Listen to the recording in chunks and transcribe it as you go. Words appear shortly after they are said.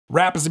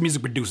Rappers and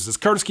music producers. It's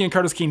Curtis King,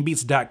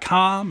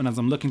 CurtisKingBeats.com. And as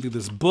I'm looking through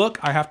this book,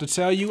 I have to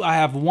tell you, I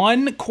have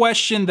one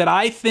question that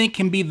I think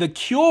can be the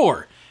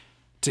cure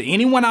to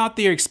anyone out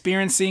there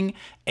experiencing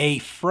a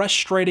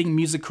frustrating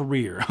music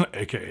career.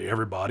 AKA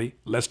everybody,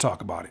 let's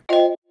talk about it.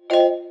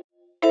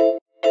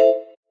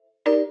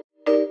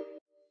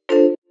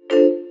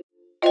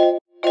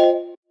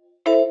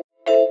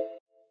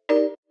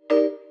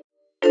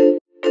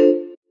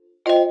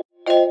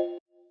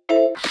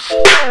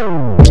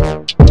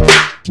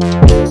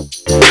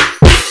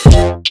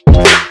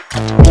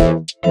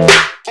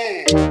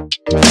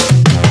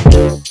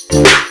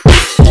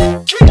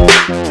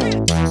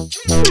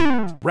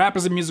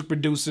 Rappers and music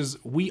producers,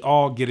 we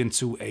all get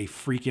into a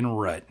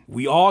freaking rut.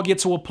 We all get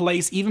to a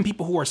place, even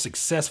people who are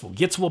successful,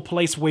 get to a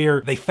place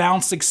where they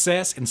found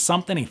success in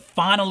something and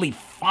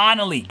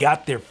finally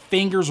got their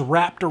fingers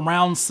wrapped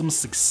around some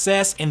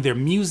success in their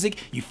music.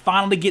 You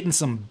finally getting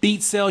some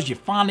beat sales, you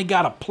finally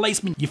got a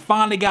placement, you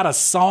finally got a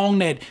song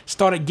that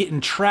started getting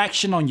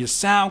traction on your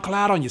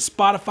SoundCloud, on your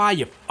Spotify,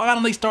 you're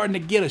finally starting to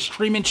get a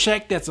streaming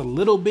check that's a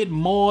little bit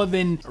more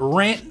than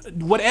rent,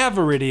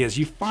 whatever it is.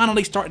 You're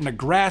finally starting to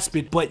grasp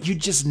it, but you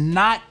just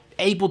not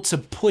able to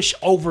push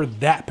over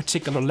that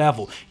particular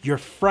level. You're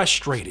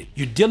frustrated.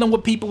 You're dealing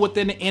with people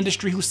within the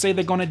industry who say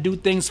they're gonna do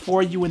things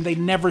for you and they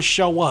never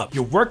show up.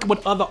 You're working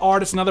with other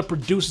artists and other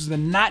producers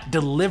and not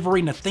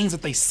delivering the things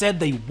that they said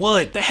they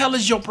would. The hell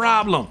is your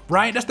problem,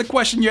 right? That's the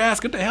question you're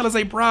asking. What the hell is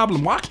a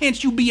problem? Why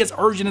can't you be as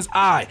urgent as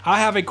I? I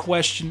have a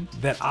question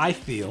that I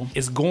feel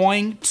is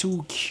going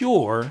to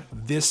cure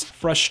this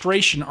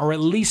frustration, or at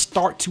least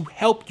start to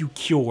help you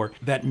cure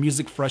that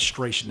music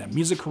frustration, that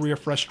music career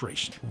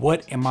frustration.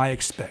 What am I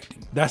expecting?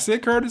 That's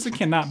it, Curtis. It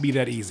cannot be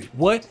that easy.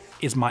 What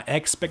is my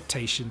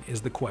expectation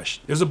is the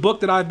question. There's a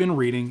book that I've been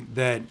reading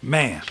that,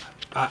 man,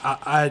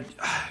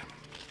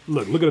 look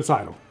at the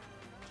title.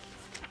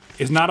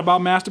 It's not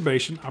about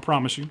masturbation, I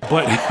promise you.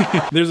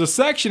 But there's a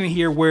section in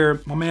here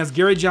where my man's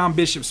Gary John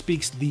Bishop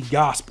speaks the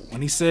gospel.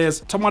 And he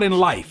says, talking about in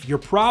life, your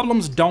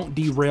problems don't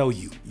derail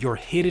you. Your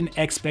hidden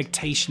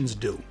expectations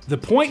do. The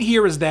point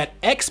here is that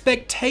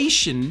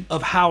expectation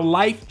of how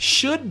life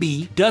should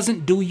be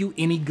doesn't do you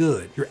any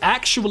good. You're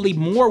actually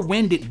more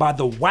winded by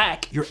the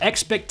whack your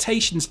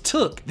expectations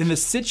took than the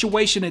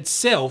situation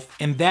itself.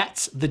 And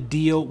that's the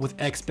deal with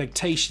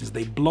expectations.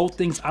 They blow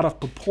things out of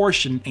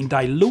proportion and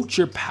dilute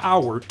your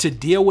power to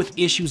deal with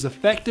issues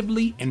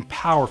effectively and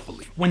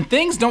powerfully. When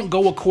things don't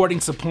go according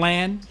to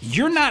plan,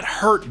 you're not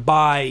hurt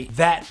by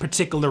that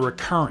particular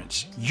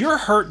occurrence. You're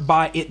hurt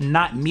by it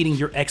not meeting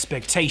your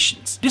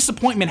expectations.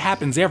 Disappointment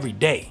happens every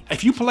day.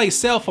 If you play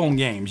cell phone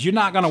games, you're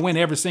not gonna win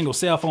every single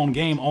cell phone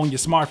game on your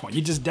smartphone.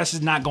 That's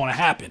just not gonna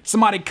happen.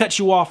 Somebody cuts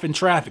you off in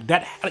traffic.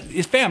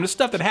 It's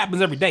stuff that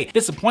happens every day.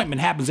 Disappointment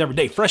happens every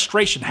day.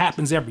 Frustration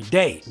happens every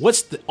day.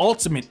 What's the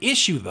ultimate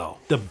issue though?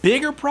 The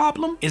bigger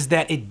problem is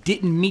that it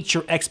didn't meet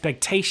your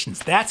expectations.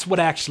 That's what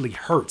actually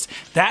hurts.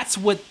 That's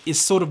what is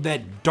sort of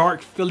that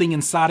dark feeling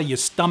inside of your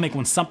stomach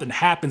when something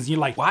happens and you're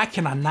like, why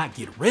can I not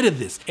get rid of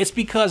this? It's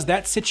because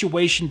that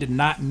situation did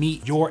not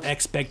meet your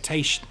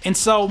expectation. And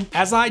so,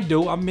 as I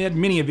do, I've made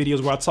many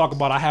videos where I talk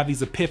about I have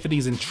these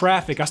epiphanies in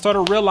traffic. I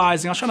started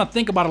realizing, I was trying to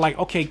think about it like,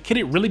 okay, could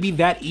it really be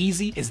that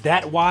easy? Is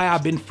that why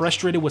I've been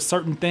frustrated with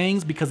certain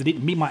things because it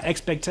didn't meet my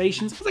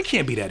expectations? Because it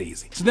can't be that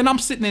easy. So then I'm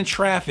sitting in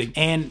traffic,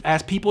 and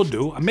as people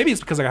do, maybe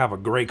it's because I have a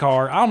gray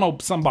car. I don't know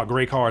something about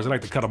gray cars. I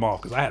like to cut them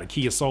off because I had a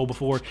Kia Soul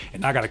before,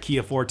 and I got a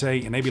Kia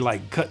Forte, and they be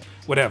like,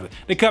 whatever.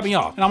 They cut me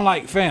off. And I'm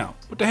like, fam,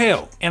 what the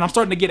hell? And I'm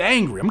starting to get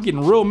angry. I'm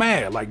getting real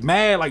mad, like,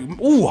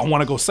 ooh, I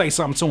wanna go say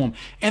something to him.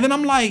 And then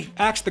I'm like,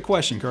 ask the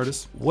question,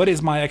 Curtis, what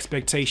is my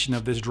expectation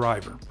of this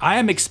driver? I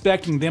am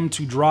expecting them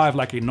to drive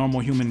like a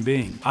normal human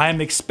being. I am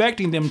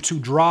expecting them to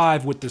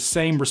drive with the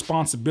same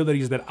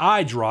responsibilities that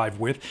I drive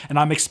with, and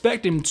I'm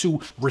expecting them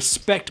to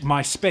respect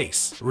my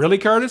space. Really,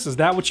 Curtis? Is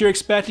that what you're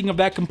expecting of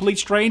that complete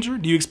stranger?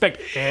 Do you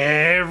expect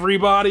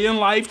everybody in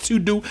life to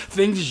do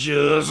things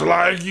just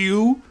like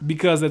you?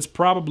 Because that's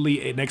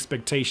probably an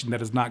expectation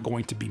that is not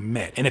going to be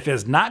met. And if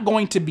it's not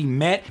going to be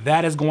met,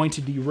 that is going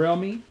to derail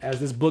me. As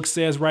this book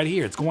says right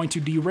here, it's going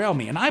to derail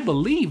me. And I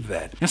believe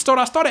that. And so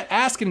I started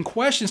asking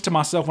questions to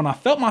myself when I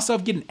felt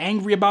myself getting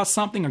angry about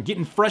something or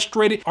getting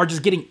frustrated or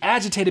just getting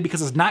agitated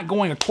because it's not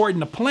going according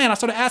to plan. I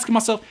started asking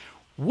myself,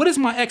 what is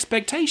my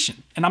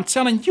expectation? And I'm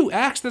telling you,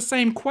 ask the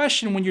same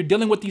question when you're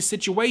dealing with these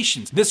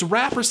situations. This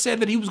rapper said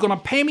that he was gonna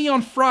pay me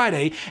on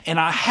Friday and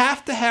I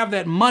have to have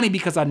that money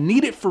because I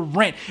need it for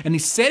rent. And he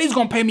said he's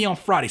gonna pay me on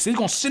Friday. So he's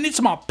gonna send it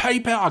to my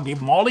PayPal. I gave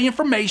him all the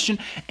information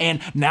and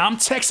now I'm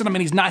texting him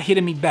and he's not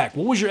hitting me back.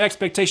 What was your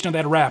expectation of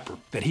that rapper?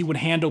 That he would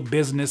handle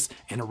business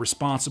in a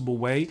responsible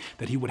way,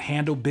 that he would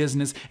handle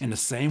business in the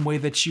same way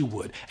that you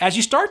would. As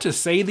you start to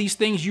say these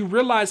things, you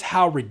realize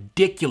how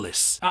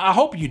ridiculous, I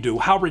hope you do,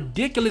 how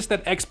ridiculous that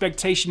that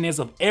expectation is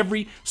of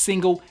every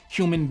single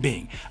human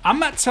being. I'm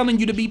not telling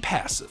you to be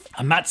passive.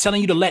 I'm not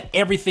telling you to let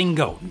everything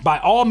go. By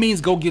all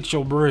means, go get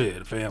your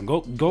bread, fam.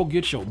 Go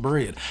get your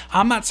bread.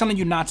 I'm not telling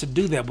you not to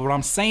do that, but what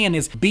I'm saying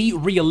is be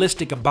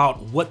realistic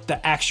about what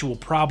the actual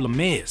problem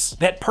is.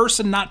 That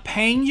person not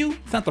paying you,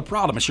 it's not the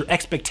problem. It's your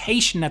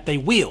expectation that they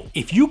will.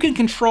 If you can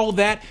control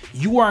that,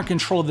 you are in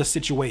control of the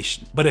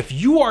situation. But if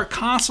you are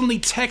constantly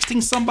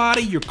texting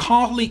somebody, you're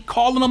constantly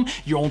calling them,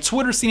 you're on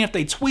Twitter seeing if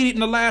they tweeted in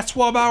the last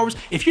 12 hours,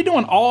 if you're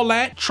doing all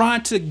that,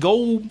 trying to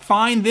go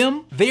find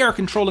them, they are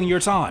controlling your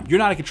time. You're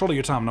not in control of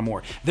your time no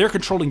more. They're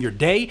controlling your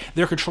day.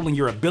 They're controlling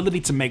your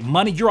ability to make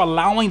money. You're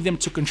allowing them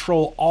to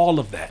control all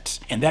of that.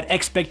 And that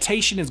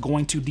expectation is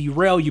going to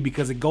derail you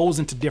because it goes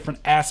into different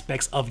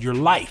aspects of your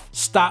life.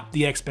 Stop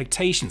the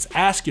expectations.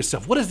 Ask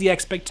yourself, what is the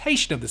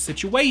expectation of the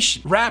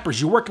situation?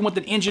 Rappers, you're working with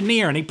an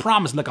engineer and they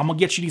promise, look, I'm gonna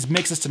get you these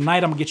mixes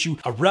tonight. I'm gonna get you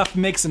a rough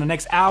mix in the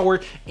next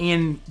hour,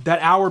 and that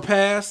hour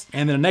passed,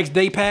 and then the next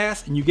day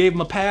passed, and you gave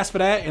them a pass for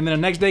that, and then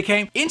the next day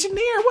came,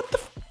 engineer, what the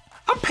f,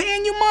 I'm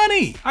paying you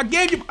money. I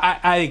gave you,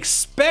 I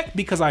expect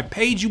because I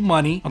paid you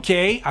money,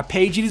 okay? I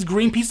paid you this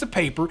green piece of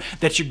paper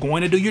that you're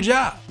going to do your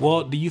job.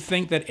 Well, do you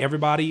think that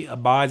everybody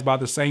abides by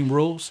the same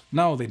rules?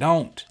 No, they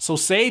don't. So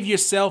save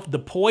yourself the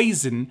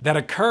poison that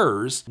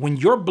occurs when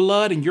your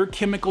blood and your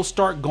chemicals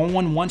start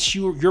going, once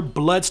your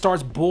blood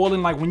starts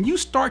boiling. Like when you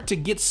start to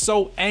get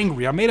so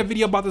angry, I made a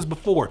video about this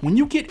before. When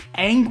you get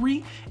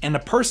angry and the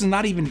person's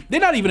they're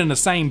not even in the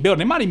same building.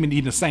 They might even be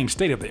in the same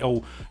state if they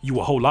owe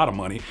you a whole lot of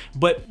money,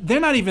 but they're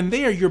not even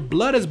there. Your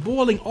blood is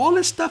boiling. All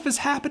this stuff is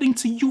happening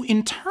to you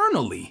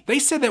internally. They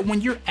said that when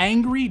you're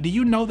angry, do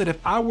you know that if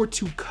I were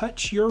to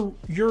cut your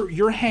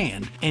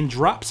hand and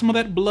drop some of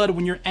that blood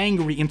when you're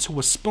angry into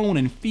a spoon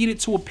and feed it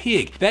to a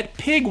pig, that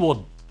pig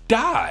will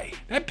die.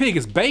 That pig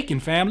is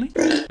bacon, family.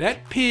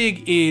 That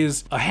pig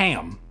is a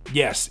ham.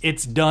 Yes,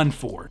 it's done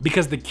for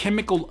because the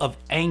chemical of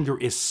anger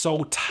is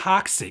so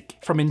toxic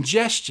from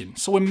ingestion.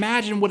 So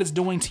imagine what it's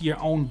doing to your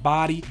own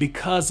body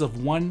because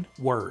of one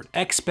word,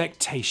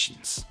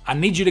 expectations. I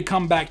need you to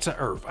come back to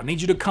earth. I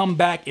need you to come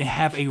back and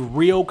have a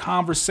real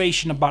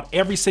conversation about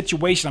every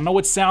situation. I know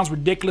it sounds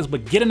ridiculous,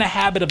 but get in the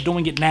habit of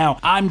doing it now.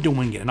 I'm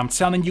doing it, and I'm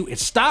telling you,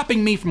 it's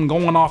stopping me from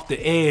going off the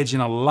edge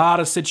in a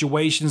lot of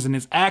situations, and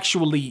it's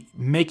actually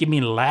making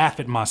me laugh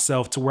at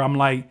myself to where I'm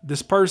like,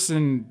 this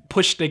person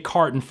pushed a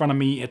cart in front of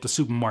me at the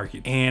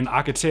supermarket, and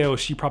I could tell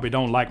she probably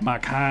don't like my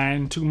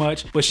kind too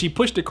much, but she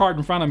pushed the cart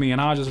in front of me,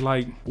 and I was just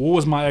like, what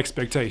was my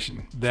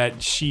expectation?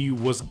 That she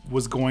was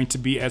going to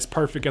be as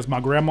perfect as my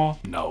grandma?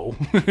 No.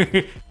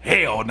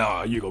 Hell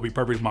no, you're gonna be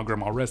perfect as my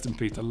grandma. Rest in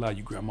peace. I love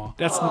you, grandma.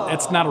 That's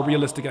not a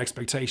realistic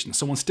expectation.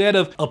 So instead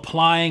of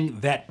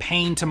applying that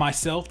pain to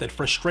myself, that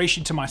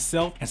frustration to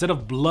myself, instead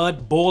of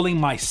blood boiling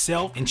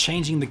myself and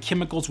changing the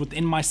chemicals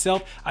within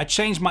myself, I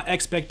changed my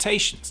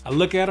expectations. I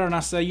look at her and I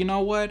say, you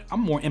know what?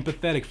 I'm more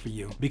empathetic for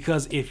you.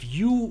 Because if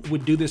you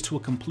would do this to a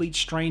complete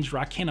stranger,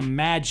 I can't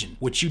imagine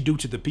what you do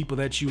to the people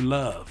that you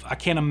love. I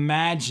can't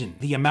imagine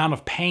the amount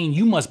of pain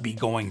you must be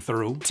going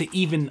through to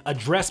even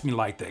address me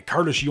like that.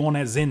 Curtis, you on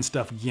that Zen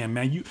stuff again,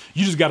 man. You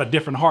just got a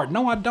different heart.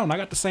 No, I don't. I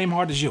got the same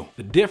heart as you.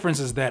 The difference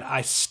is that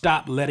I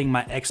stopped letting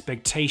my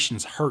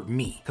expectations hurt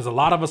me. Because a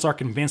lot of us are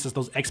convinced that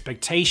those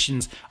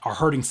expectations are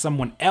hurting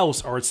someone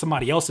else, or it's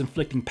somebody else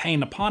inflicting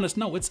pain upon us.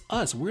 No, it's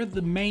us. We're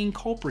the main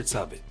culprits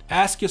of it.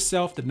 Ask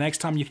yourself the next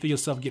time you feel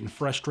yourself getting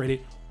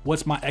frustrated,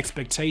 what's my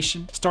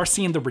expectation? Start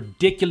seeing the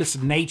ridiculous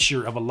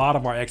nature of a lot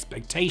of our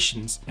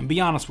expectations and be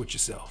honest with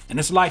yourself. In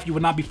this life, you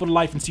will not be full of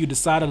life until you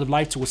decide to live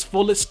life to its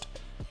fullest.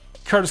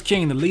 Curtis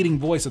King, the leading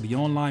voice of the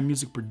online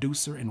music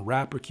producer and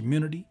rapper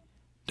community.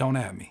 Don't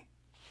at me.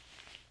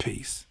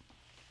 Peace.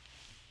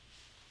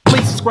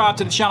 Please subscribe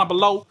to the channel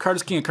below.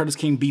 Curtis King,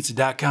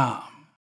 CurtisKingBeats.com.